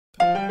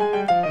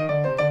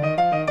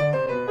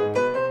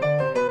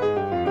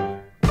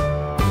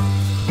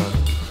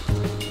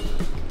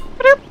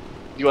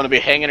You want to be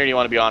hanging or do you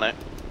want to be on it?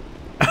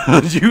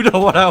 You know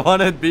what I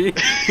want to be?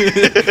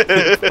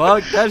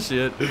 Fuck that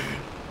shit.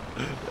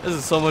 This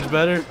is so much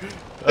better.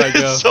 Alright,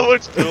 go. It's so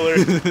much cooler.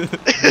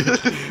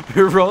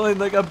 You're rolling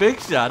like a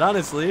big shot,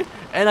 honestly.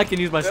 And I can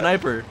use my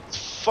sniper.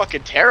 It's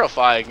fucking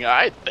terrifying,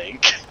 I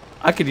think.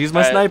 I could use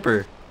my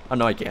sniper. Oh,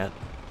 no, I can't.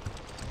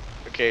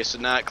 Okay, so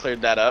now it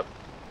cleared that up.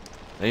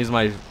 I use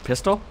my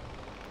pistol?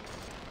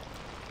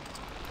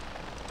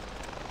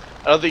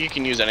 I don't think you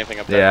can use anything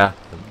up there. Yeah,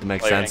 it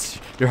makes sense.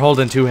 You're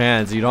holding two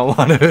hands. You don't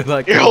want to,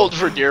 like... You're holding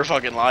for dear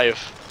fucking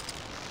life.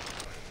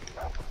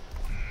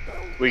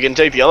 We can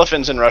take the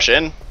elephants and rush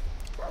in.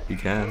 You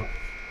can.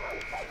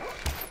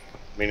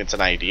 I mean, it's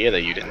an idea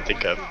that you didn't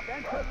think of.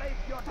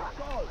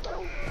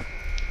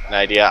 An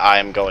idea I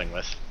am going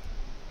with.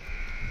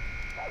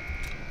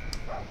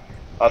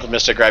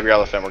 Optimistic, grab your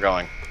elephant, we're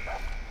going.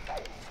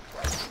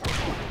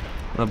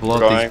 I'm gonna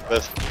blow up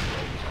these...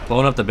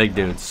 Blowing up the big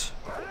dudes.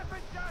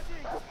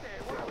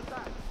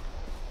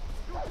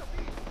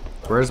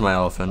 Where's my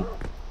elephant?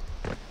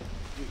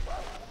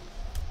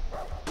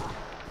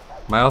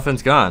 My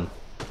elephant's gone.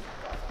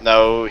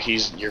 No,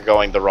 you're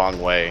going the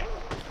wrong way.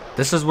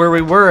 This is where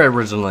we were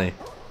originally.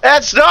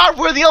 That's not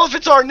where the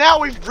elephants are now.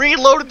 We've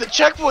reloaded the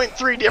checkpoint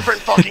 3 different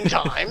fucking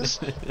times.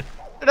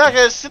 They're not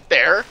gonna sit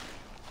there.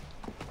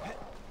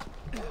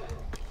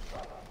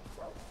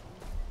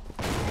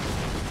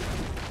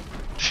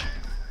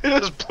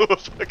 It just blew a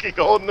fucking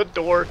hole in the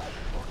door.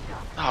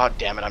 Oh,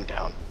 damn it, I'm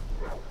down.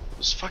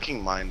 Those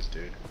fucking mines,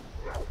 dude.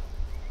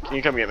 Can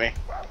you come get me?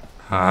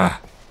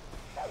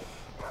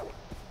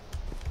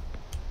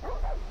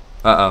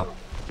 Uh-oh.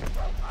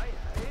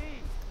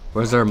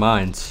 Where's our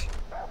mines?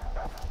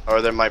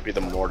 Or there might be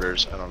the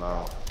mortars, I don't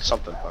know.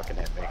 Something fucking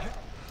hit me.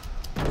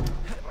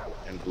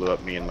 And blew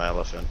up me and my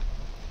elephant.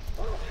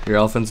 Your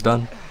elephant's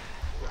done?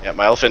 Yeah,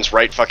 my elephant's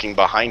right fucking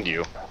behind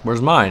you.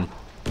 Where's mine?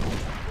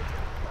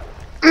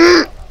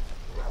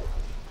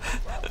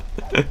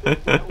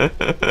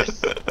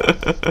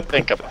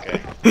 Think I'm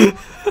okay.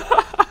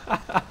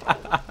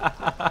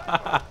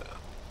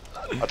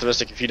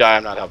 Optimistic, if you die,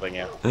 I'm not helping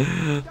you.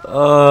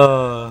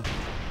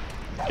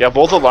 Yeah,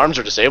 both alarms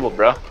are disabled,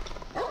 bro.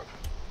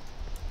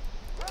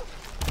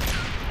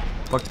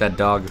 Fuck that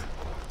dog.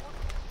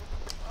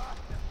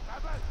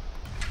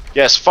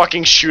 Yes,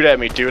 fucking shoot at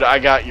me, dude. I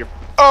got your...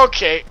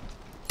 Okay.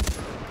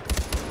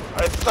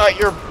 I thought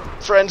your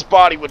friend's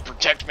body would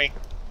protect me.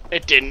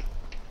 It didn't.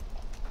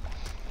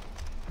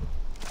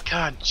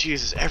 God,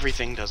 Jesus,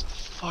 everything does a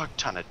fuck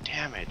ton of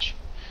damage.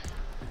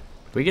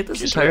 Did we get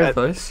this entire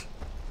place?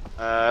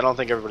 I don't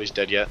think everybody's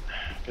dead yet.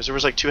 Because there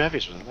was like 2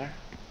 heavies, wasn't there?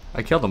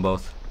 I killed them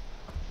both.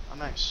 Oh,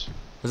 nice.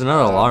 There's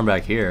another alarm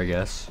back here, I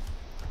guess.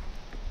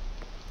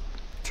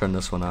 Turn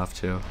this one off,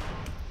 too.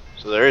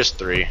 So there is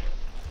 3.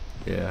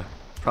 Yeah.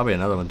 Probably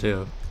another one,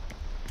 too.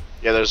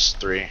 Yeah, there's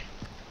 3.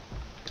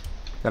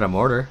 Got a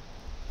mortar.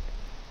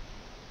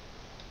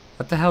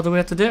 What the hell do we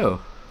have to do?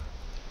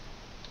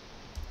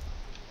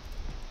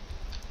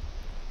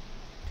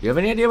 Do you have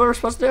any idea what we're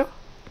supposed to do?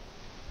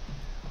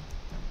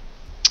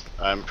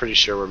 I'm pretty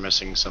sure we're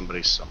missing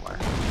somebody somewhere.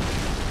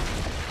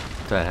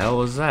 What the hell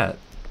was that?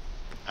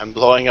 I'm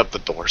blowing up the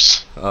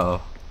doors.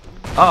 Uh-oh.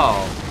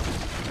 Oh!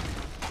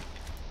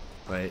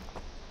 Wait.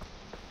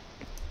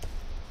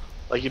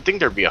 Like, you'd think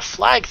there'd be a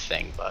flag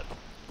thing, but...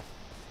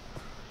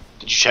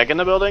 Did you check in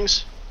the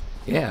buildings?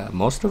 Yeah,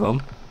 most of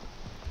them.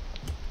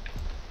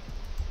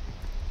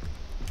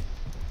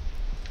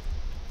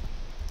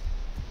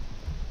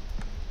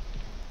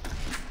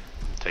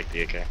 Take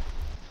the AK.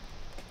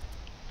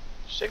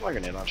 Just take my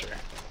grenade launcher.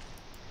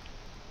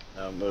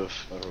 No,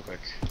 move real quick.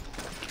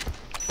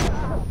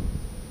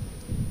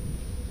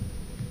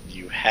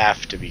 You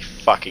have to be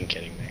fucking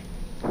kidding me.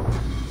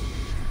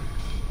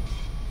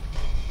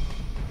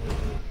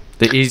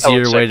 The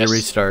easier way to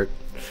restart.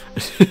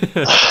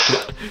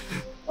 I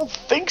don't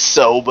think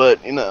so,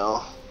 but you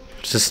know.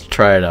 Just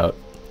try it out.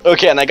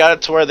 Okay, and I got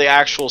it to where the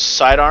actual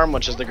sidearm,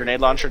 which is the grenade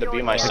launcher, to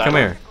be my sidearm. Come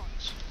here.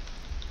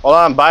 Hold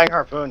on, I'm buying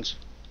harpoons.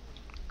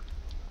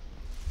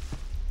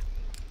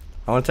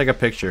 I want to take a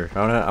picture.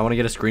 I want to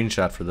get a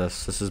screenshot for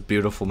this. This is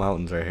beautiful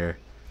mountains right here.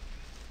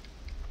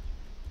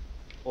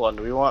 Hold on,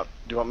 do you want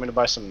me to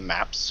buy some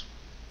maps?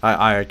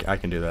 I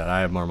can do that.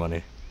 I have more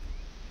money.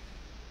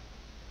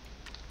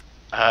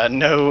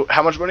 No.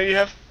 How much money do you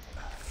have?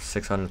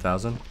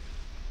 600,000.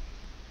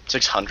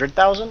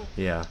 600,000?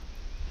 Yeah.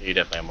 You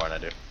definitely have more than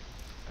I do.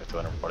 I have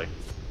 240.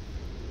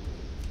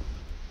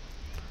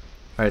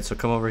 Alright, so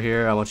come over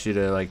here. I want you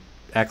to like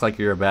act like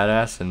you're a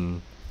badass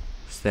and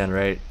stand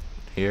right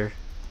here.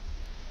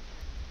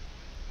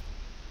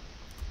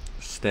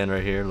 Stand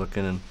right here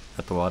looking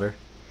at the water.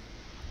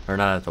 Or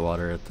not at the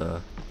water, at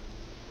the...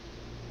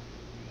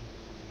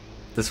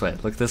 This way.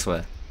 Look this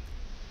way.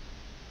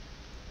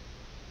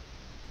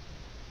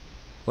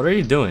 What are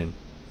you doing?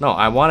 No,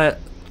 I want to...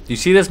 Do you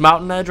see this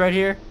mountain edge right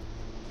here?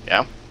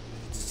 Yeah.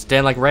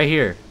 Stand like right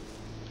here.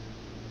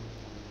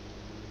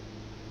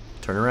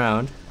 Turn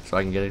around so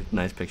I can get a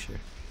nice picture.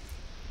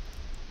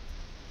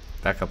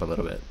 Back up a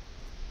little bit.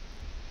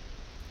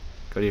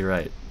 Go to your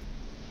right.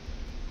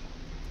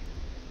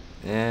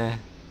 Eh.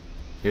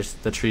 Here's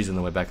the trees in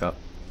the way. Back up.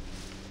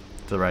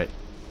 To the right.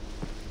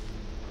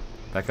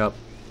 Back up.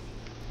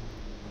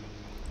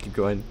 Keep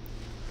going.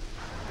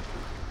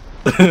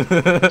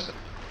 I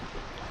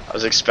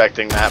was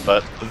expecting that,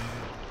 but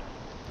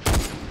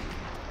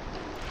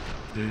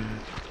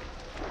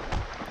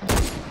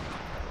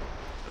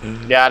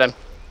got him.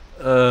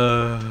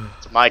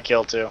 It's my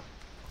kill too.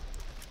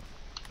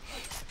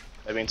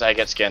 That means I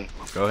get skin.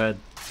 Go ahead.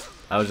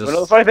 I was just.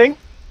 Another funny thing?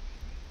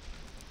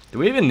 Do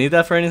we even need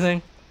that for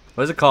anything?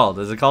 What is it called?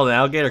 Is it called an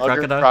alligator Mugger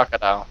crocodile?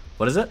 crocodile.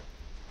 What is it?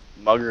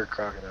 Mugger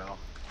crocodile.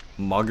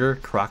 Mugger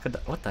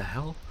crocodile? What the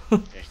hell?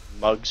 It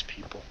mugs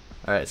people.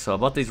 Alright, so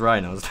about these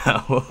rhinos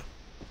now.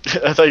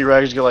 I thought you were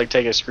actually gonna like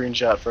take a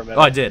screenshot for a minute.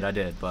 Oh, I did,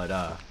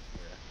 but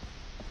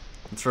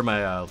it's for my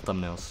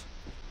thumbnails.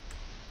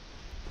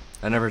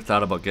 I never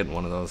thought about getting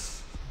one of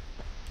those.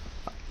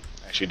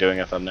 Actually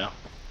doing a thumbnail.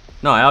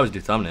 No, I always do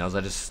thumbnails.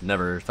 I just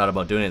never thought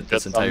about doing it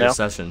this Good entire thumbnail?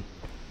 session.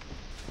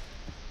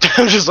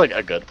 I'm just like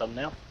a good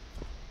thumbnail.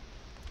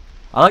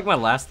 I like my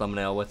last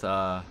thumbnail with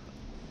what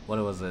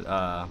was it?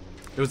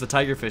 It was the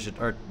tiger fish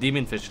or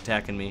demon fish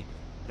attacking me.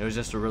 It was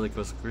just a really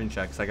cool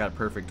screenshot because I got it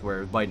perfect where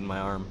it was biting my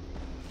arm.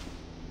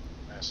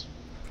 Nice.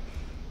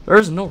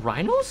 There's no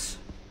rhinos?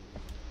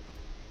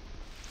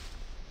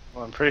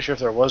 Well, I'm pretty sure if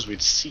there was,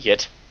 we'd see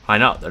it. I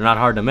know, they're not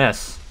hard to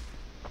miss.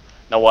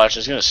 Now watch,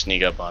 it's gonna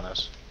sneak up on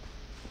us.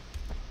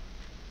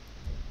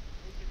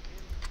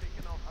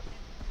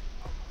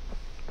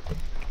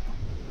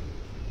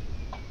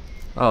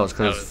 Oh, it's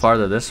because it's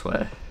farther this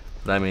way.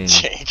 But I mean,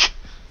 Jake.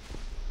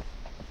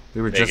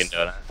 we were Bacon just.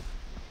 donut.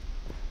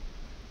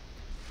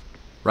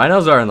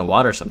 Rhinos are in the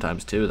water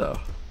sometimes too, though.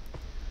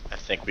 I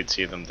think we'd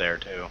see them there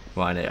too.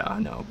 Well, yeah, I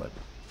know, but.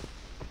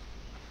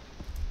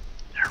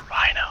 They're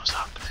rhinos,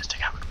 optimistic.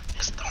 How could we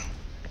miss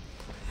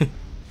them?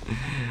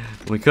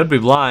 We could be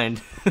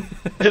blind.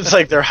 It's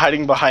like they're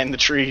hiding behind the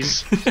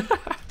trees.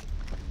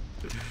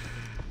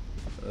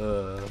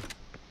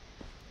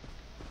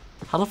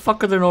 How the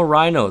fuck are there no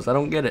rhinos? I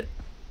don't get it.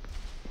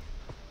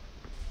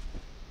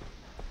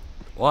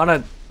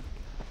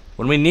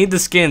 When we need the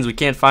skins, we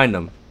can't find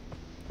them.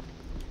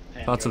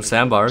 Man, Found you some wanna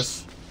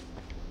sandbars.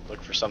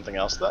 Look for something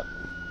else then.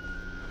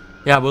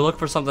 Yeah, we'll look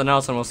for something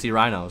else and we'll see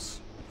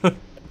rhinos.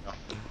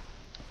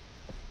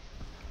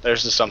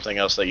 There's just something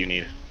else that you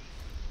need.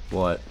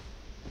 What?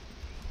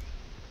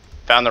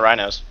 Found the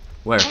rhinos.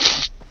 Where?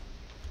 There's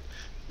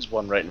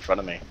one right in front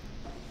of me.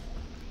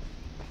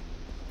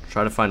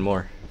 Try to find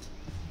more.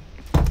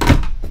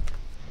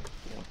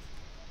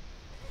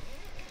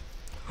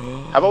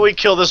 How about we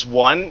kill this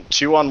one,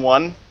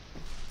 2-on-1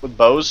 with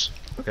bows?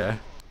 Okay.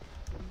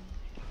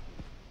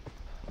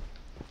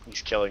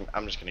 He's killing.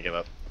 I'm just gonna give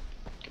up.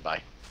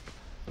 Goodbye.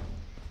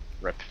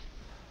 Rip.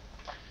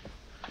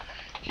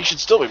 He should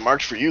still be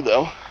marked for you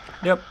though.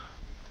 Yep.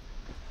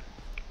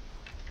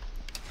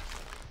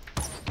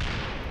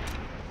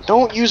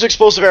 Don't use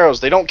explosive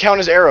arrows. They don't count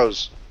as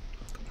arrows.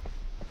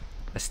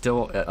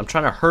 I'm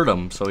trying to hurt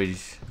him so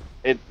he's.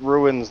 It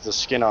ruins the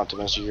skin,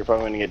 Optimus. You're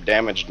probably gonna get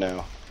damaged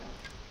now.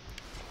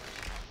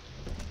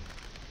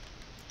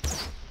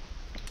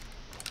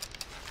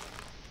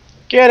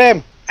 Get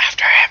him!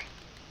 After him!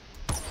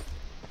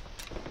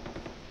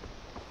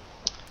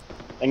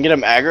 I can get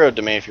him aggroed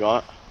to me if you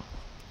want.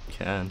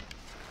 Can.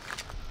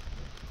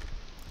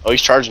 Oh,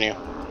 he's charging you.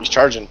 He's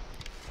charging.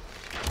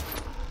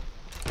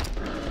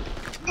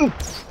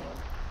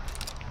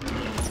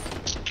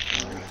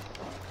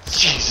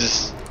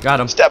 Jesus. Got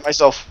him. Stab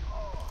myself.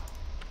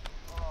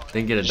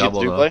 Didn't get a Did you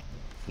double do though. play?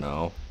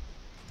 No.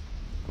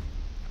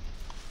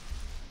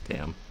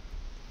 Damn.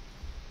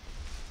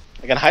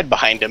 I can hide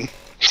behind him.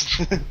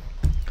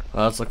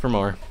 Well, let's look for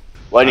more.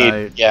 What I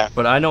need, yeah.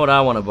 But I know what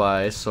I want to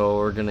buy, so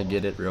we're gonna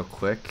get it real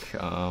quick.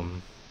 What are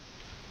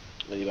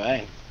you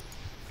buying?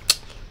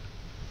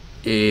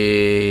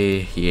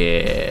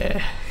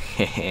 Yeah.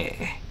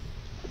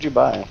 What'd you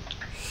buy?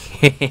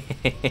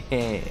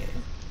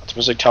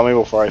 Optimus, like, tell me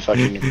before I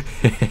fucking.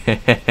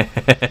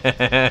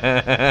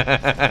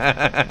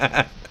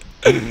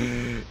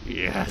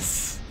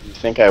 Yes. You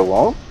think I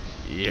won't?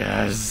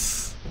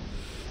 Yes.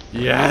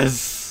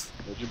 Yes.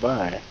 What'd you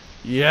buy?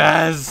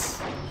 Yes.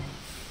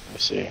 Let me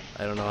see.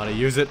 I don't know how to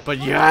use it, but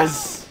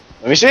yes.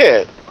 Let me see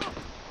it.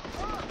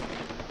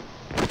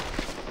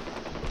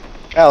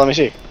 Ah, let me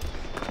see.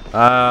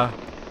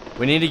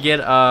 We need to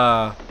get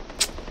oh,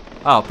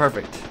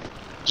 perfect.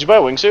 Did you buy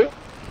a wingsuit?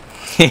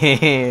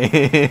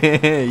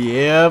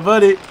 Yeah,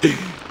 buddy.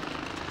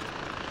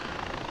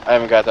 I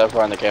haven't got that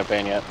far in the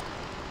campaign yet.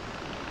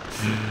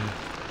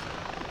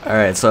 All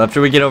right, so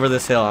after we get over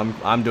this hill,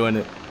 I'm doing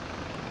it.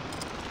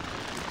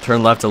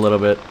 Turn left a little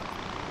bit.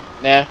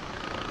 Nah.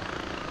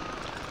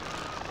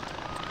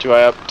 Too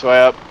high up. Too high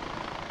up.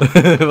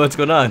 What's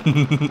going on?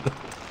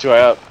 Too high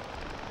up.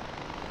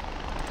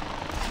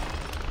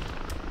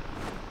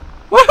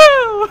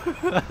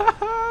 Woohoo!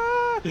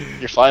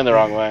 You're flying the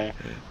wrong way.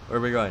 Where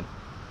are we going?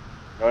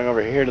 Going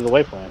over here to the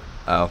waypoint.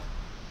 Oh.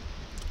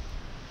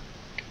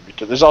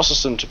 There's also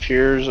some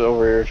tapirs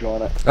over here if you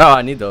want it. Oh,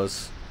 I need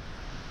those.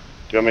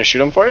 you want me to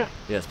shoot him for you?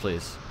 Yes,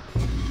 please.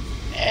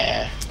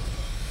 Yeah.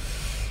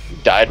 You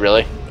died,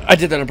 really? I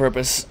did that on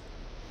purpose.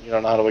 You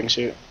don't know how to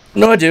wingsuit?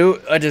 No, I do.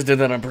 I just did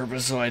that on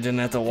purpose so I didn't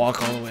have to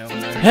walk all the way over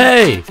there.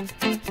 Hey!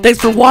 Thanks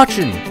for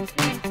watching!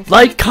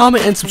 Like,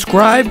 comment, and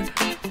subscribe.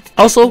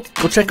 Also,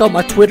 go check out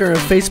my Twitter and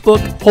Facebook.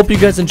 Hope you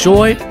guys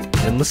enjoy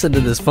and listen to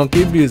this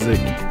funky music.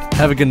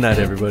 Have a good night,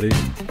 everybody.